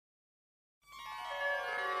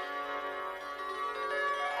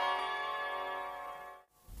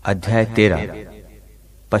अध्याय 13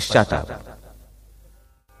 पश्चाताप।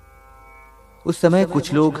 उस समय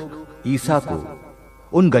कुछ लोग ईसा को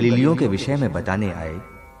उन गलीलियों के विषय में बताने आए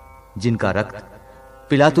जिनका रक्त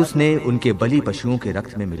पिलातुस ने उनके बलि पशुओं के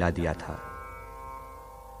रक्त में मिला दिया था।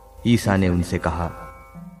 ईसा ने उनसे कहा,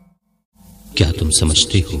 क्या तुम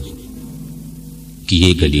समझते हो कि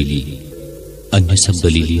ये गलीली अन्य सब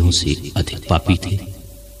गलीलियों से अधिक पापी थे,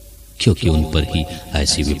 क्योंकि उन पर ही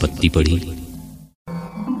ऐसी विपत्ति पड़ी?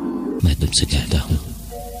 मैं तुमसे कहता हूं,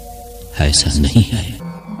 ऐसा नहीं है।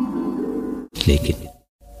 लेकिन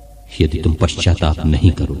यदि तुम पश्चाताप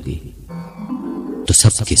नहीं करोगे तो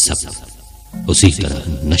सब के सब उसी तरह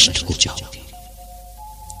नष्ट हो जाओगे।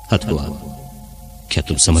 अथवा क्या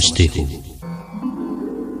तुम समझते हो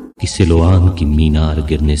कि सिलोआम की मीनार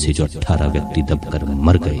गिरने से जो 18 व्यक्ति दबकर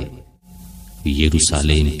मर गए,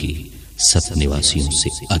 यरूशलेम के सब निवासियों से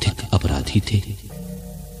अधिक अपराधी थे?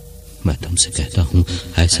 मैं तुमसे कहता हूं,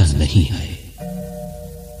 ऐसा नहीं है।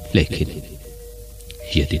 लेकिन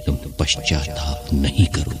यदि तुम पश्चाताप नहीं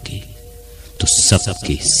करोगे तो सब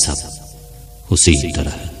के सब उसी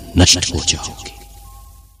तरह नष्ट हो जाओगे।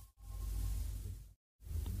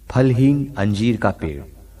 फलहीन अंजीर का पेड़।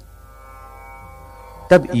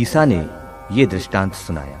 तब ईसा ने यह दृष्टांत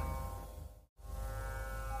सुनाया।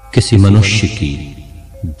 किसी मनुष्य की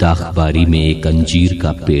दाखबारी में एक अंजीर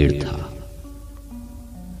का पेड़ था।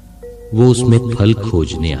 वो उसमें फल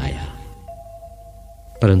खोजने आया,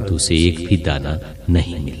 परंतु उसे एक भी दाना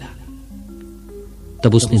नहीं मिला।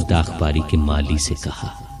 तब उसने दाखबारी के माली से कहा,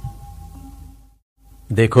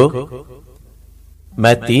 देखो,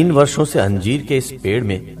 मैं 3 वर्षों से अंजीर के इस पेड़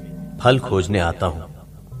में फल खोजने आता हूं,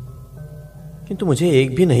 किंतु मुझे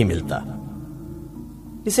एक भी नहीं मिलता।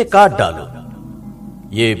 इसे काट डालो,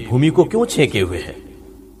 ये भूमि को क्यों छेके हुए है?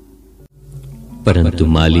 परंतु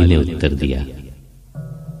माली ने उत्तर दिया,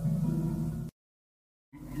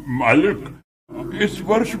 मालिक, इस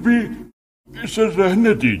वर्ष भी इसे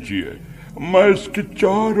रहने दीजिए। मैं इसके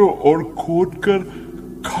चारों ओर खोदकर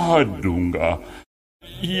खाद दूंगा।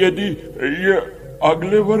 यदि ये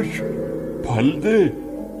अगले वर्ष फल दे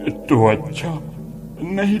तो अच्छा,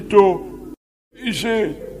 नहीं तो इसे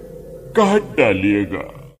काट डालिएगा।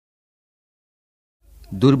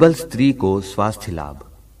 दुर्बल स्त्री को स्वास्थ्य लाभ।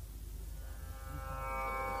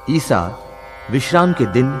 ईसा विश्राम के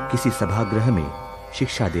दिन किसी सभागृह में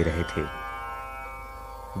शिक्षा दे रहे थे।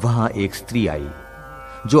 वहां एक स्त्री आई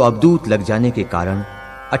जो अबदूत लग जाने के कारण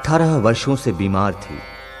 18 वर्षों से बीमार थी।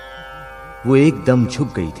 वो एकदम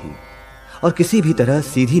झुक गई थी और किसी भी तरह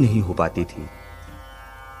सीधी नहीं हो पाती थी।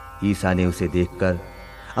 ईसा ने उसे देखकर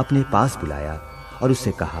अपने पास बुलाया और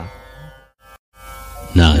उससे कहा,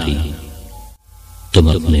 नारी, तुम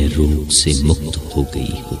अपने रोग से मुक्त हो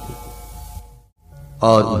गई हो।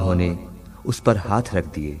 और उन्होंने उस पर हाथ रख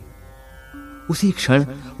दिए। उसी क्षण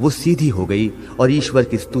वो सीधी हो गई और ईश्वर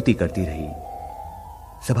की स्तुति करती रही।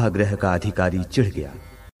 सभागृह का अधिकारी चिढ़ गया,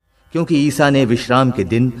 क्योंकि ईसा ने विश्राम के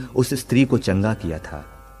दिन उस स्त्री को चंगा किया था।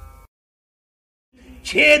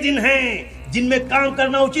 6 दिन हैं जिनमें काम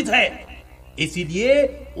करना उचित है,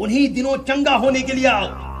 इसीलिए उन्हीं दिनों चंगा होने के लिए आओ,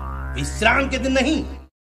 विश्राम के दिन नहीं।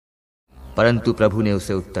 परंतु प्रभु ने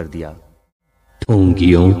उसे उत्तर दिया,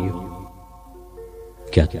 ढोंगियों,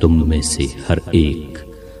 क्या तुम में से हर एक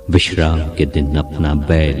विश्राम के दिन अपना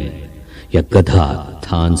बैल या गधा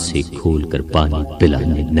थान से खोलकर पानी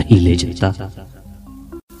पिलाने नहीं ले जाता?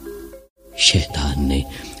 शैतान ने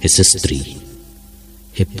इस स्त्री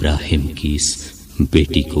इब्राहिम की इस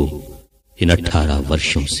बेटी को इन 18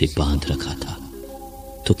 वर्षों से बांध रखा था,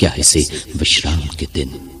 तो क्या इसे विश्राम के दिन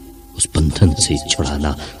उस बंधन से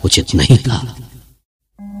छुड़ाना उचित नहीं था?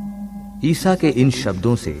 ईसा के इन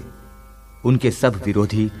शब्दों से उनके सब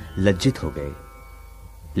विरोधी लज्जित हो गए,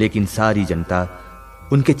 लेकिन सारी जनता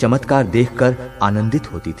उनके चमत्कार देखकर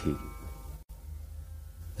आनंदित होती थी।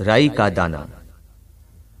 राई का दाना।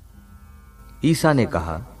 ईसा ने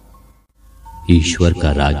कहा, ईश्वर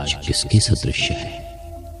का राज्य किसके सदृश है?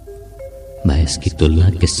 मैं इसकी तुलना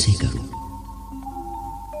किससे करूं?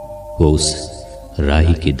 वो उस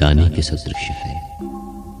राई के दाने के सदृश है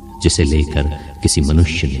जिसे लेकर किसी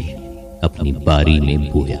मनुष्य ने अपनी बारी में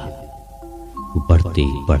बोया। वो बढ़ते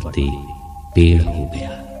बढ़ते पेड़ हो गया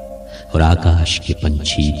और आकाश के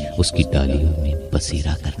पंछी उसकी डालियों में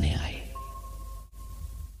बसेरा करने आए।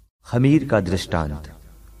 खमीर का दृष्टांत।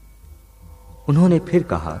 उन्होंने फिर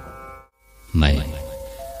कहा, मैं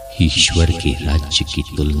ईश्वर के राज्य की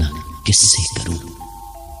तुलना किससे करूं?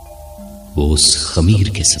 वो उस खमीर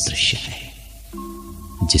के सदृश है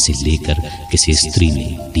जिसे लेकर किसी स्त्री ने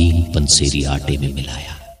 3 पंसेरी आटे में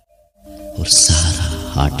मिलाया और सारा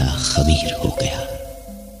आटा खमीर हो गया।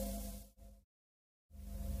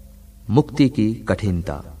 मुक्ति की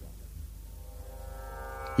कठिनता।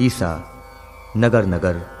 ईसा नगर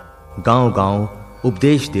नगर, गांव गांव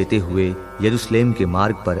उपदेश देते हुए यरूशलेम के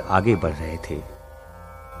मार्ग पर आगे बढ़ रहे थे।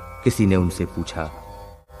 किसी ने उनसे पूछा,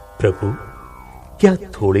 प्रभु, क्या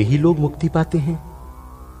थोड़े ही लोग मुक्ति पाते हैं?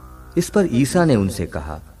 इस पर ईसा ने उनसे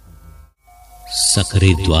कहा,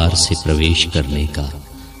 सकरे द्वार से प्रवेश करने का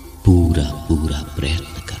पूरा पूरा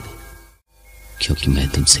प्रयत्न करो, क्योंकि मैं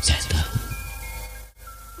तुमसे कहता हूं,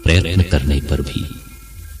 प्रयत्न करने पर भी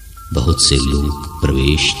बहुत से लोग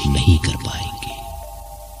प्रवेश नहीं कर पाएंगे।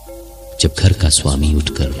 जब घर का स्वामी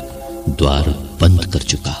उठकर द्वार बंद कर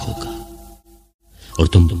चुका होगा और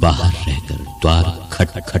तुम बाहर रहकर द्वार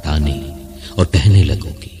खटखटाने और कहने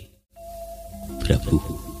लगोगे, प्रभु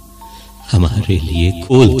हमारे लिए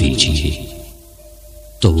खोल दीजिए,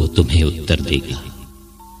 तो वो तुम्हें उत्तर देगा,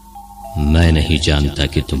 मैं नहीं जानता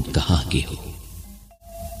कि तुम कहां के हो।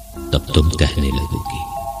 तब तुम कहने लगोगे,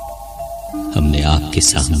 हमने आपके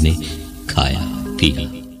सामने खाया पिया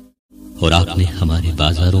और आपने हमारे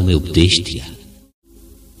बाजारों में उपदेश दिया।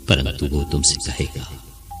 परंतु वो तुमसे कहेगा,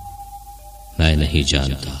 मैं नहीं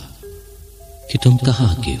जानता कि तुम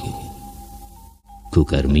कहां के हो।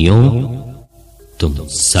 कुकर्मियों, तुम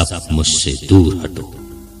सब मुझसे दूर हटो।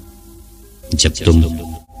 जब तुम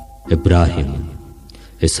इब्राहिम,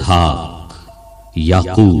 इसहाक,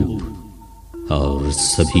 याकूब और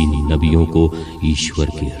सभी नबियों को ईश्वर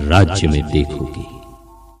के राज्य में देखोगे,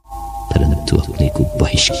 परंतु अपने को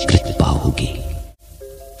बहिष्कृत पाओगे,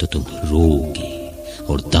 तो तुम रोओगे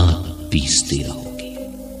और दांत पीसते रहोगे।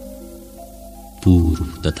 पूर्व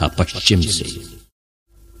तथा पश्चिम से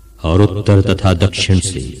और उत्तर तथा दक्षिण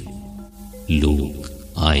से लोग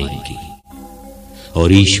आएंगे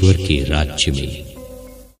और ईश्वर के राज्य में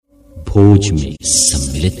भोज में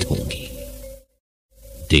सम्मिलित होंगे।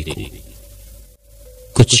 देखो,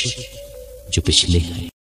 कुछ जो पिछले हैं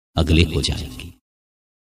अगले हो जाएंगे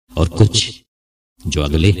और कुछ जो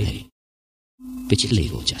अगले हैं पिछले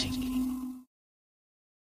हो जाएंगे।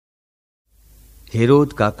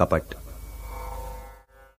 हेरोद का कपट।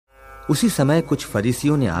 उसी समय कुछ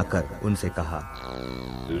फरीसियों ने आकर उनसे कहा,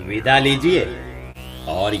 विदा लीजिए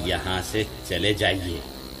और यहां से चले जाइए,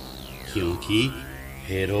 क्योंकि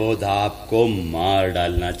हेरोद आपको मार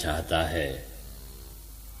डालना चाहता है।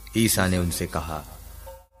 ईसा ने उनसे कहा,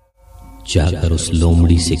 जाकर उस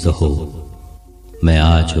लोमड़ी से कहो, मैं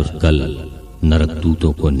आज और कल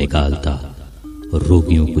नरकदूतों को निकालता और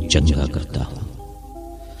रोगियों को चंगा करता हूं,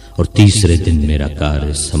 और तीसरे दिन मेरा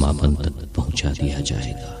कार्य समापन तक पहुंचा दिया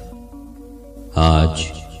जाएगा। आज,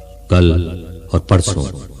 कल और परसों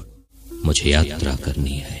मुझे यात्रा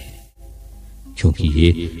करनी है, क्योंकि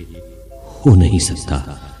ये हो नहीं सकता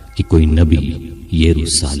कि कोई नबी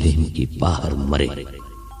यरूशलेम के बाहर मरे।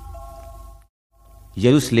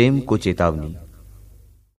 यरूशलेम को चेतावनी।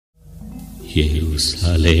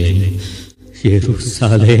 यरूशलेम,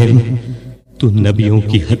 यरूशलेम, तू नबियों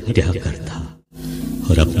की हत्या करता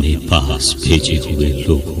और अपने पास भेजे हुए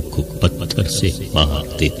लोगों को पत्थर से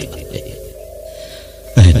मार देता है।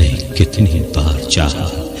 मैंने कितनी बार चाहा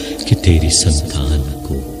कि तेरी संतान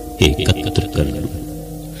को एकत्र कर लूं,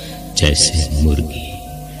 जैसे मुर्गी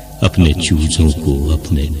अपने चूजों को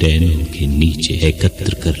अपने डैनों के नीचे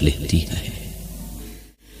एकत्र कर लेती है,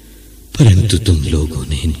 परंतु तुम लोगों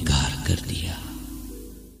ने इनकार कर दिया।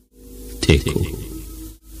 देखो,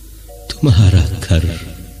 तुम्हारा घर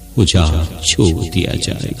उजाड़ छोड़ दिया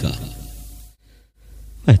जाएगा।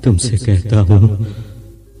 मैं तुमसे कहता हूं,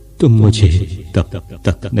 तुम मुझे तब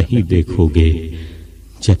तक नहीं देखोगे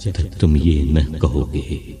जब तक तुम ये न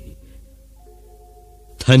कहोगे,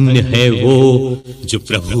 धन्य है वो जो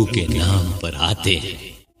प्रभु के नाम पर आते हैं।